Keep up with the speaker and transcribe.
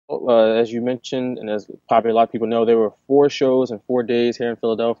Well, as you mentioned, and as probably a lot of people know, there were 4 shows in 4 days here in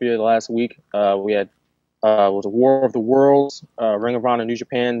Philadelphia last week. We had it was a War of the Worlds, Ring of Honor, New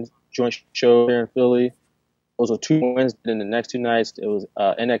Japan joint show here in Philly. Those were 2 Wednesdays. Then the next 2 nights, it was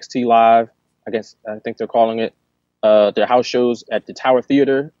NXT Live. I think they're calling it. Their house shows at the Tower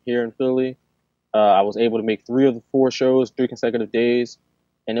Theater here in Philly. I was able to make 3 of the 4 shows, 3 consecutive days,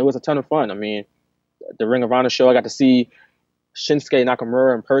 and it was a ton of fun. I mean, the Ring of Honor show, I got to see Shinsuke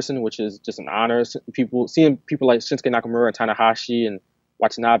Nakamura in person, which is just an honor. Seeing people like Shinsuke Nakamura and Tanahashi and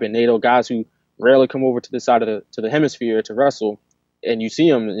Watanabe and Naito, guys who rarely come over to this side of the hemisphere to wrestle, and you see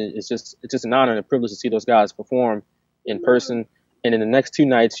them, it's just an honor and a privilege to see those guys perform in person. And in the next 2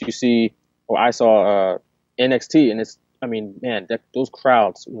 nights, I saw NXT, and man, those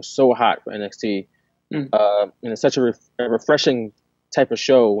crowds were so hot for NXT, and it's such a refreshing type of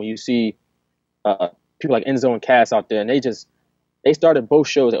show when you see people like Enzo and Cass out there, and they started both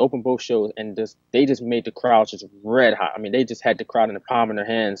shows, they opened both shows, and they just made the crowd just red hot. I mean, they just had the crowd in the palm of their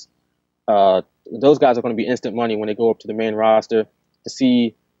hands. Those guys are going to be instant money when they go up to the main roster. To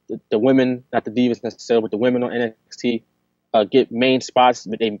see the women, not the divas necessarily, but the women on NXT get main spots.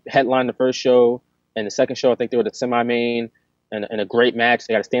 They headlined the first show, and the second show, I think they were the semi-main, and a great match.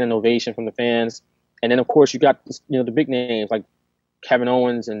 They got a standing ovation from the fans. And then, of course, you got the big names like Kevin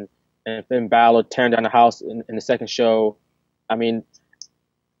Owens and Finn Balor tearing down the house in the second show. I mean,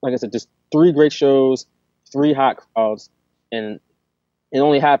 like I said, just 3 great shows, 3 hot crowds, and it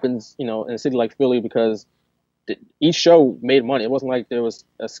only happens, in a city like Philly because each show made money. It wasn't like there was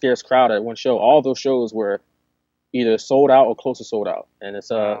a scarce crowd at one show. All those shows were either sold out or close to sold out, and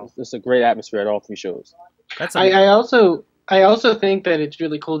it's a great atmosphere at all 3 shows. I also think that it's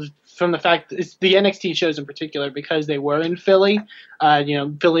really cool from the fact that it's the NXT shows in particular because they were in Philly.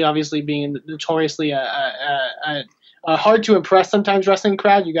 Philly obviously being notoriously a hard to impress sometimes wrestling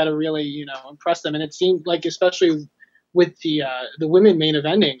crowd. You got to really impress them, and it seemed like especially with the women main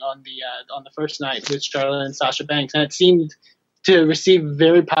eventing on the first night with Charlotte and Sasha Banks, and it seemed to receive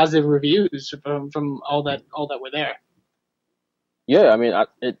very positive reviews from all that were there. Yeah, I mean, I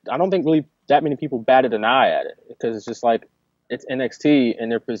don't think really that many people batted an eye at it because it's just like it's NXT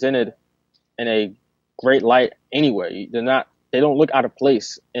and they're presented in a great light anyway. They don't look out of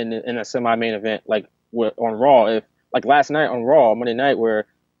place in a semi-main event like on Raw. Like last night on Raw, Monday night, where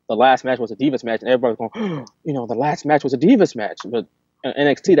the last match was a Divas match, and everybody was going, the last match was a Divas match. But in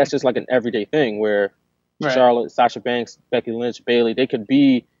NXT, that's just like an everyday thing where Charlotte, Sasha Banks, Becky Lynch, Bayley, they could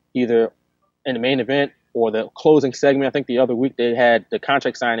be either in the main event or the closing segment. I think the other week they had the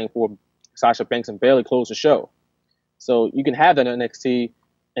contract signing for Sasha Banks and Bayley close the show. So you can have that in NXT,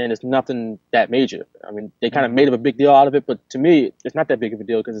 and it's nothing that major. I mean, they kind of made a big deal out of it, but to me, it's not that big of a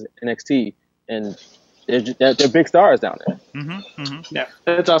deal because it's NXT, and they're big stars down there. Mm-hmm, mm-hmm. Yeah,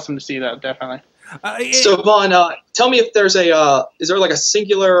 it's awesome to see that, definitely. So, Vaughn, tell me if there's is there like a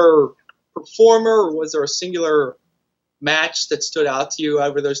singular performer, or was there a singular match that stood out to you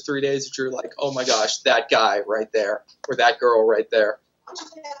over those 3 days that you're like, oh my gosh, that guy right there, or that girl right there?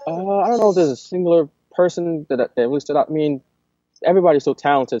 I don't know if there's a singular person that really stood out. I mean, everybody's so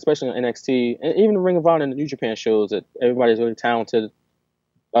talented, especially on NXT, and even the Ring of Honor and the New Japan shows that everybody's really talented.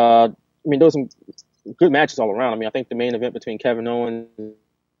 I mean, those are good matches all around. I mean, I think the main event between Kevin Owens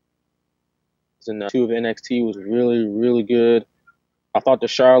and 2 of NXT was really, really good. I thought the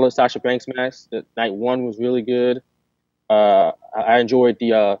Charlotte Sasha Banks match, the night 1, was really good. I enjoyed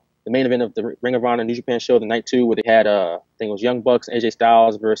the main event of the Ring of Honor New Japan show, the night 2, where they had I think it was Young Bucks and AJ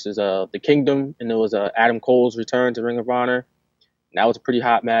Styles versus the Kingdom, and it was Adam Cole's return to Ring of Honor. And that was a pretty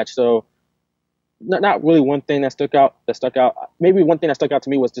hot match. So not really one thing that stuck out. Maybe one thing that stuck out to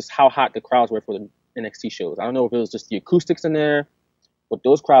me was just how hot the crowds were for the NXT shows. I don't know if it was just the acoustics in there, but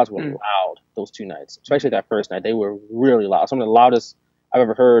those crowds were loud those 2 nights, especially that first night. They were really loud. Some of the loudest I've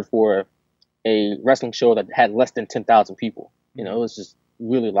ever heard for a wrestling show that had less than 10,000 people. It was just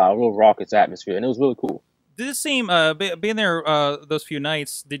really loud, real raucous atmosphere, and it was really cool. Did it seem, being there those few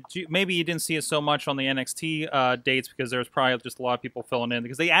nights, maybe you didn't see it so much on the NXT dates because there was probably just a lot of people filling in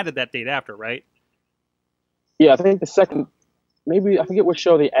because they added that date after, right? Yeah, I think the second, maybe I forget what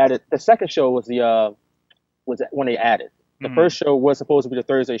show they added. The second show was when they added. The first show was supposed to be the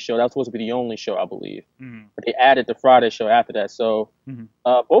Thursday show. That was supposed to be the only show, I believe. But they added the Friday show after that. So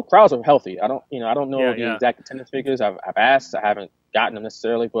both crowds are healthy. I don't know the exact attendance figures. I've asked. I haven't gotten them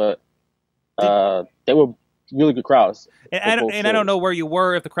necessarily, but they were really good crowds. And I don't know where you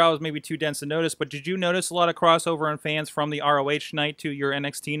were, if the crowd was maybe too dense to notice, but did you notice a lot of crossover in fans from the ROH night to your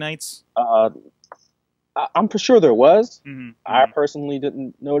NXT nights? I'm for sure there was. Mm-hmm. I personally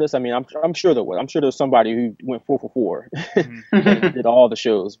didn't notice. I mean, I'm sure there was. I'm sure there was somebody who went 4 for 4 and did all the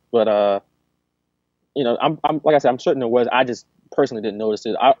shows. But I'm like I said, I'm certain there was. I just personally didn't notice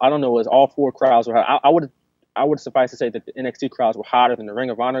it. I don't know. Was all 4 crowds were? I would suffice to say that the NXT crowds were hotter than the Ring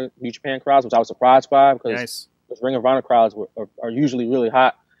of Honor New Japan crowds, which I was surprised by because those Ring of Honor crowds are usually really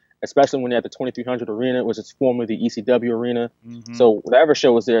hot, especially when they're at the 2300 Arena, which is formerly the ECW Arena. So whatever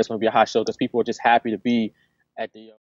show was there, it's going to be a hot show because people are just happy to be at the